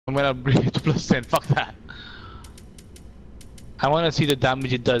I'm gna bring it to +10. Fuck that. I wanna see the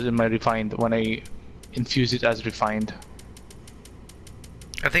damage it does in my refined when I infuse it as refined.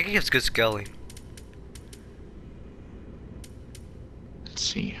 I think it gets good scaling. Let's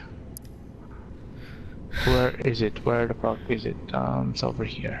see. Where is it? Where the fuck is it? It's over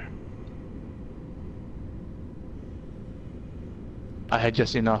here. I had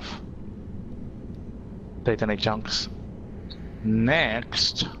just enough Titanite chunks.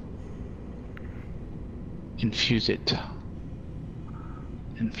 Next, infuse it.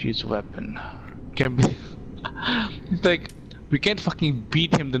 Infuse weapon. Can be. It's like we can't fucking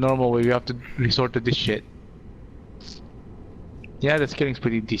beat him the normal way. We have to resort to this shit. Yeah, the skilling's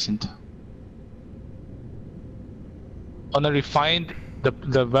pretty decent. On a refined,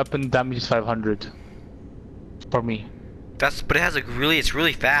 the weapon damage is 500 for me. But it has like it's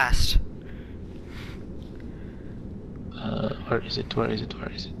really fast. Where is it? Where is it? Where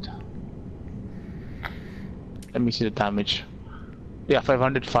is it? Let me see the damage. Yeah,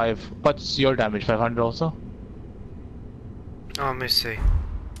 505. What's your damage? 500 also? Oh, let me see.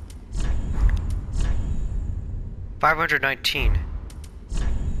 519.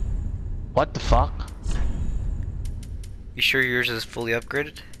 What the fuck? You sure yours is fully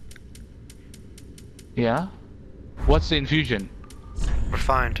upgraded? Yeah? What's the infusion?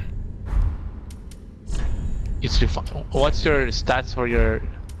 Refined. It's refined. What's your stats for your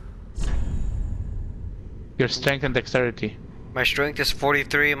strength and dexterity? My strength is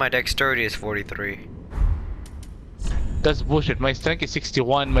 43, my dexterity is 43. That's bullshit. My strength is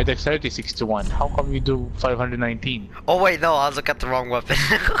 61, my dexterity is 61. How come you do 519? Oh wait, no, I was looking at the wrong weapon.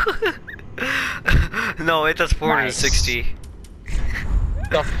 No, it does 460.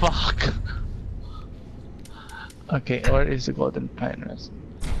 The fuck? Okay, where is the golden pinus?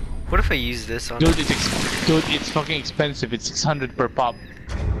 What if I use this on? Dude, it's fucking expensive. It's 600 per pop.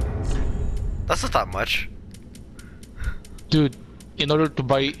 That's not that much. Dude, in order to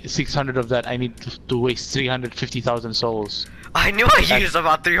buy 600 of that, I need to waste 350,000 souls. I knew I used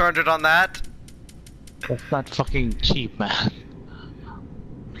about 300 on that. That's not fucking cheap, man.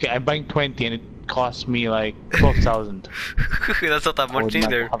 Okay, I'm buying 20 and it costs me like 12,000. That's not that much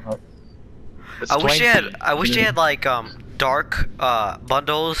either. It's I wish they had. 20. I wish they had like dark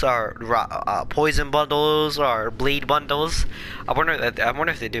bundles or poison bundles or bleed bundles. I wonder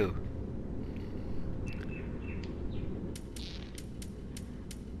if they do.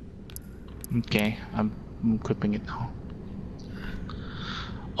 Okay, I'm equipping it now.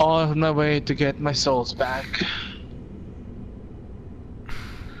 On my way to get my souls back.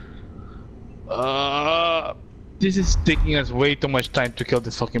 This is taking us way too much time to kill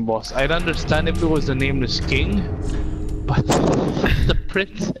this fucking boss. I'd understand if it was the nameless king, but the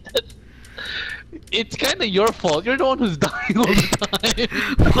princess. It's kind of your fault. You're the one who's dying all the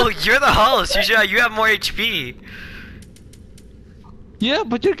time. Well, you're the host. You have more HP. Yeah,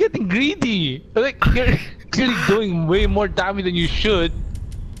 but you're getting greedy. Like you're clearly doing way more damage than you should.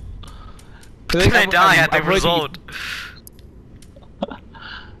 Like, I die at the result.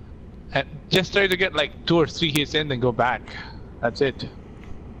 And just try to get like 2 or 3 hits in, then go back. That's it.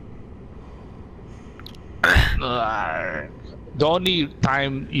 The only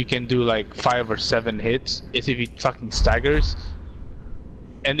time you can do like 5 or 7 hits is if he fucking staggers.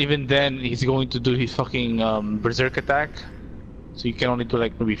 And even then, he's going to do his fucking berserk attack. So you can only do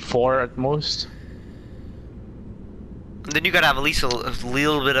like maybe 4 at most. Then you gotta have at least a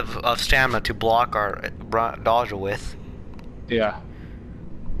little bit of stamina to block or dodge with. Yeah.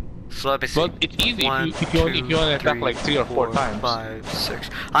 So let me see. Well, it's easy if you only attack like 3 or 4 times. 5, 6.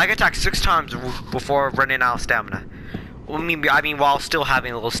 I can attack 6 times before running out of stamina. I mean, while still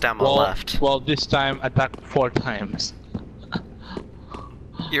having a little stamina left. Well, this time attack 4 times.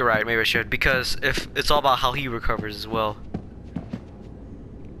 You're right. Maybe I should, because if it's all about how he recovers as well.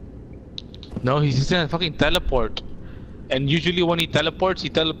 No, he's just gonna fucking teleport. And usually when he teleports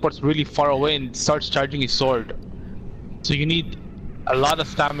really far away and starts charging his sword. So you need a lot of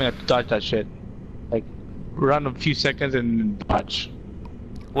stamina to dodge that shit. Like, run a few seconds and dodge.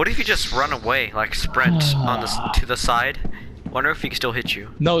 What if you just run away, like sprint on to the side? Wonder if he can still hit you.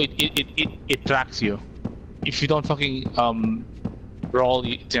 No, it tracks you. If you don't fucking roll,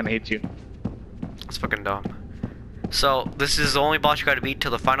 it's gonna hit you. That's fucking dumb. So this is the only boss you gotta beat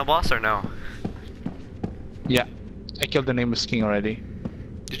till the final boss, or no? Yeah, I killed the nameless king already.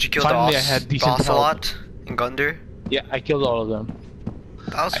 Did you kill Finally, the I had decent Ocelot and Gundyr? Yeah, I killed all of them.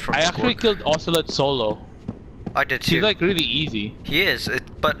 That was from I actually killed Ocelot solo. I did too. He's like really easy. He is,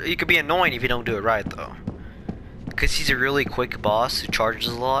 but he could be annoying if you don't do it right though. Cause he's a really quick boss who charges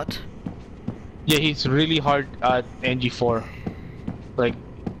a lot. Yeah, he's really hard at NG4. Like,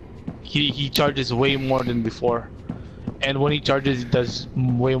 he charges way more than before, and when he charges, he does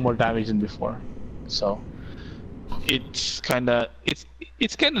way more damage than before. So it's kind of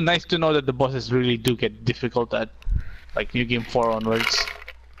nice to know that the bosses really do get difficult at like New Game 4 onwards.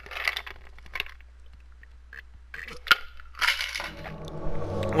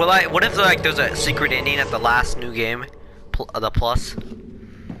 Well, what if like there's a secret ending at the last New Game, the plus?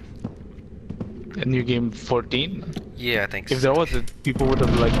 A New Game 14? Yeah, I think so. If there was, people would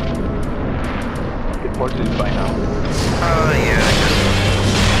have like reported it by now. Yeah.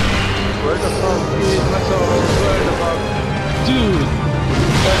 Where the fuck is my soul? Where the fuck? Dude!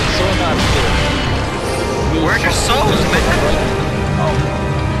 That's so not cool. Where's your souls, man? Oh.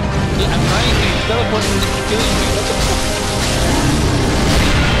 Yeah, I'm trying to teleport and it's killing me. What the fuck?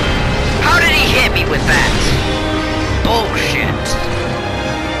 How did he hit me with that? Bullshit.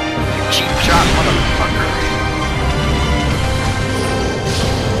 You cheap shot motherfucker.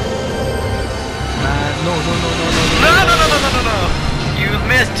 No. No. You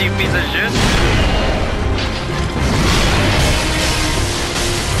missed, you piece of shit.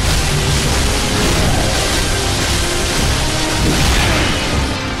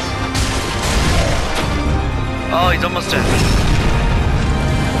 Oh, he's almost dead.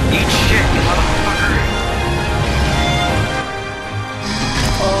 Eat shit, you motherfucker.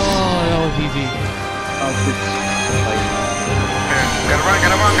 Oh, that was easy. Gotta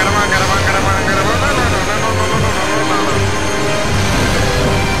run.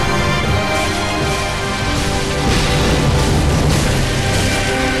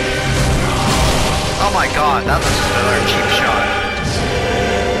 Oh my god, that was just another cheap shot.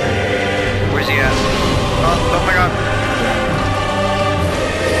 Where's he at? Oh my god.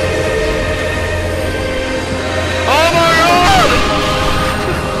 Oh my god!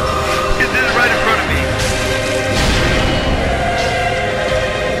 He did it right in front of me.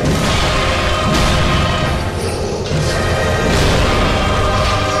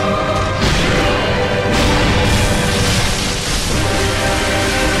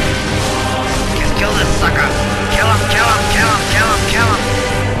 Kill this sucker! Kill him!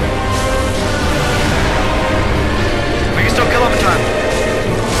 We can still kill him in time.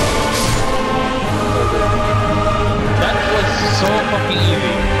 That was so fucking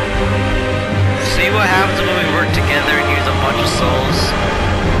easy. See what happens when we work together and use a bunch of souls?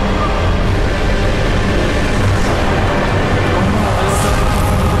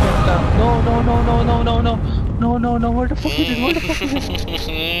 No, where the fuck is it? Where the fuck is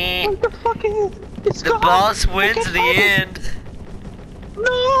it? Where the fuck is it? It's The gone. boss wins in the end.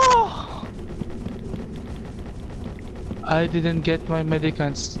 No! I didn't get my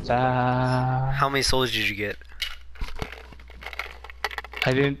medicine staff. How many souls did you get?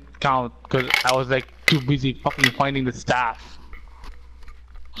 I didn't count because I was like too busy fucking finding the staff.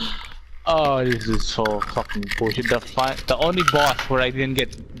 Oh, this is so fucking bullshit. The only boss where I didn't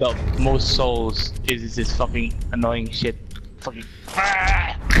get the most souls is this fucking annoying shit. Fucking.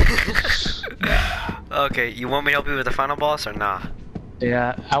 Okay, you want me to help you with the final boss or nah?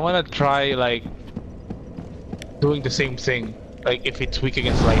 Yeah, I wanna try like doing the same thing. Like if it's weak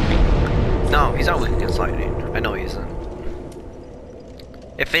against lightning. No, he's not weak against lightning. I know he isn't.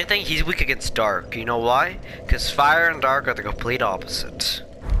 If anything, he's weak against dark. You know why? Because fire and dark are the complete opposite.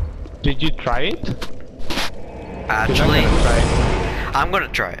 Did you try it? 'Cause Actually, I'm gonna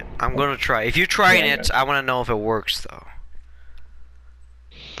try it. I'm gonna try. If you're trying Yeah, it, I want to know if it works though.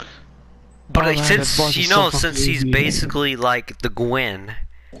 But Oh, man, that since boss you is know, so since fucking he's easy. basically like the Gwen,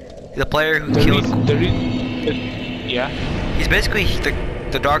 the player who killed, Yeah. he's basically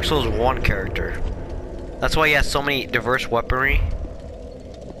the Dark Souls 1 character. That's why he has so many diverse weaponry.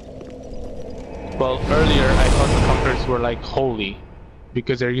 Well, earlier I thought the fuckers were like holy,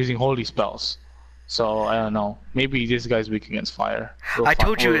 because they're using holy spells. So I don't know. Maybe this guy's weak against fire. I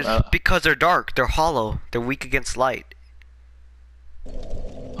told you it's because they're dark, they're hollow, they're weak against light.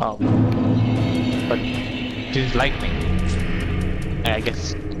 Oh. But this is lightning. I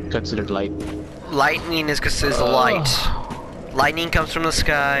guess considered light. Lightning is considered light. Lightning comes from the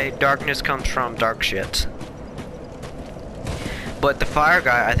sky, darkness comes from dark shit. But the fire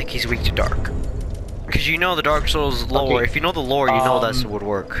guy, I think he's weak to dark. Because you know the Dark Souls lore, Okay. if you know the lore, you know that would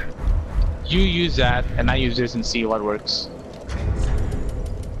work. You use that, and I use this and see what works.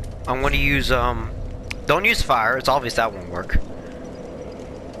 I'm gonna use, don't use fire, it's obvious that won't work.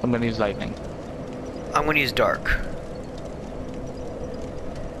 I'm gonna use lightning. I'm gonna use dark.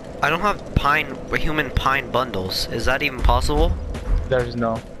 I don't have human pine bundles. Is that even possible? There's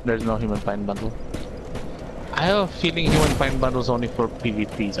no human pine bundle. I have a feeling human pine bundles only for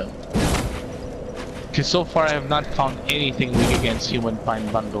PvP though. Because so far I have not found anything weak against human pine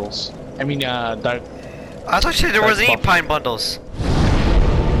bundles. I mean, dark. I thought you said there Dark wasn't any buff. pine bundles.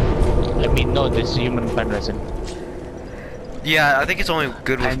 I mean, no, this is human pine resin. Yeah, I think it's only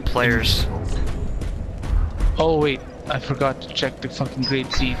good with I'm- players. Oh wait, I forgot to check the fucking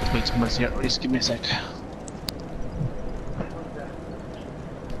grade seed. Wait, someone's here. Just give me a sec.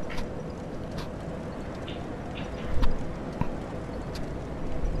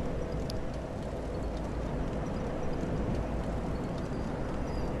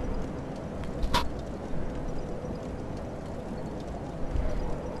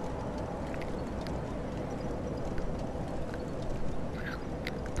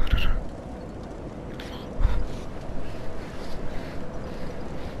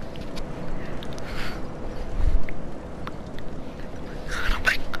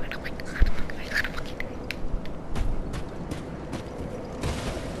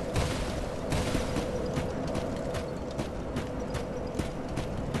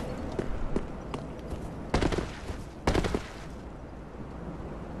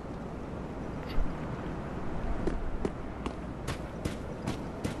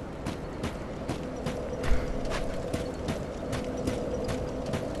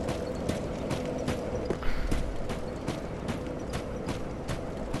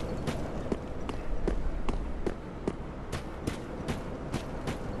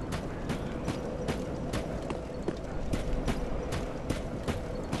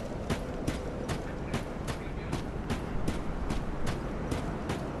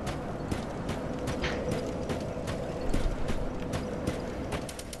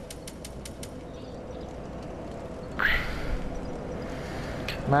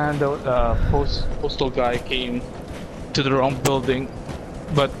 Man, the postal guy came to the wrong building,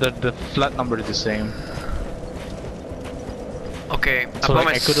 but the flat number is the same. Okay, So like,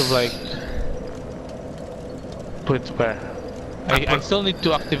 I could have like put where. I still need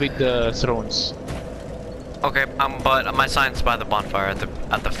to activate the thrones. Okay, but my sign's by the bonfire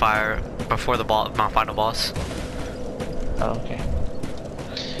at the fire before the my final boss. Oh, okay.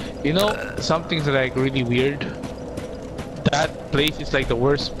 You know, something's like really weird. That place is like the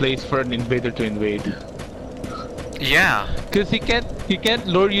worst place for an invader to invade. Yeah. Cause he can't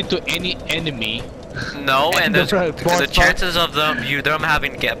lure you to any enemy. No, and the the chances of them being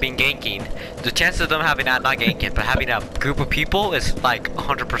ganking, the chances of them having not ganking, but having a group of people is like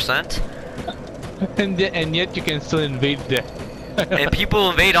 100%. And yet you can still invade them. And people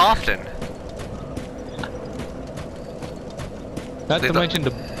invade often. Not to mention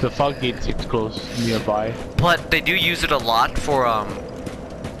the fog gates it's close nearby. But they do use it a lot for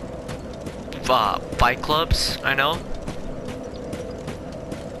fight clubs, I know.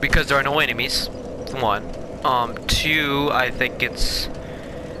 Because there are no enemies, one. Two, I think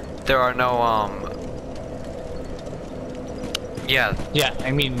there are no yeah. Yeah,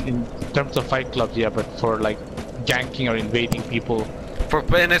 I mean in terms of fight clubs, yeah, but for like ganking or invading people.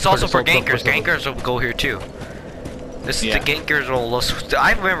 And it's also for gankers. purpose of- Gankers will go here too. This is Yeah. the gankers will.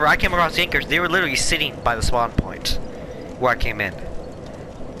 I remember I came across gankers. They were literally sitting by the spawn point where I came in.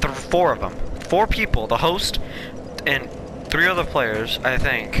 Four of them, 4 people. The host and 3 other players. I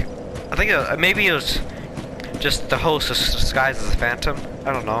think maybe it was just the host disguised as a phantom.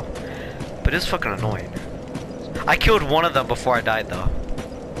 I don't know, but it's fucking annoying. I killed one of them before I died though.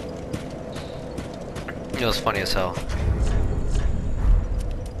 It was funny as hell.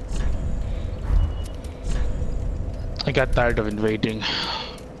 I got tired of invading.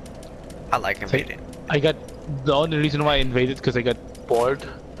 I like invading. The only reason why I invaded because I got bored.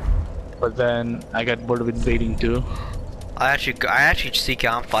 But then I got bored of invading too. I actually seek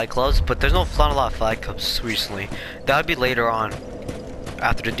out fight clubs, but there's not a lot of fight clubs recently. That would be later on,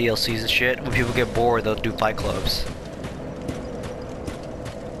 after the DLCs and shit. When people get bored, they'll do fight clubs.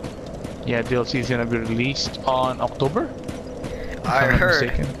 Yeah, DLC is gonna be released on October. If I I'm not heard.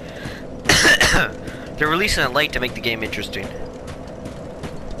 mistaken. They're releasing it late to make the game interesting.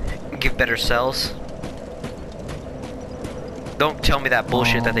 Give better sells. Don't tell me that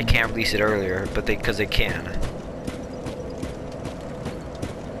bullshit that they can't release it earlier, but because they can.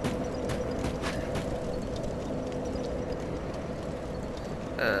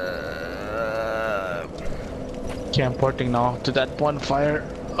 Okay, I'm porting now to that bonfire.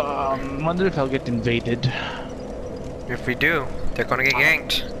 Wonder if I'll get invaded. If we do, they're gonna get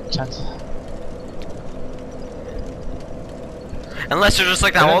ganked. Chance. Unless they're just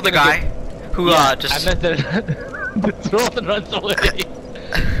like that They're not older gonna guy who just. Unless the throne runs away.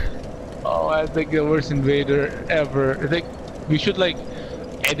 Oh, I think the worst invader ever. I think we should like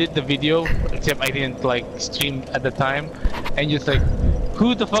edit the video, except I didn't like stream at the time, and just like,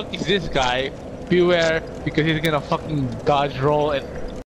 who the fuck is this guy? Beware, because he's gonna fucking dodge roll and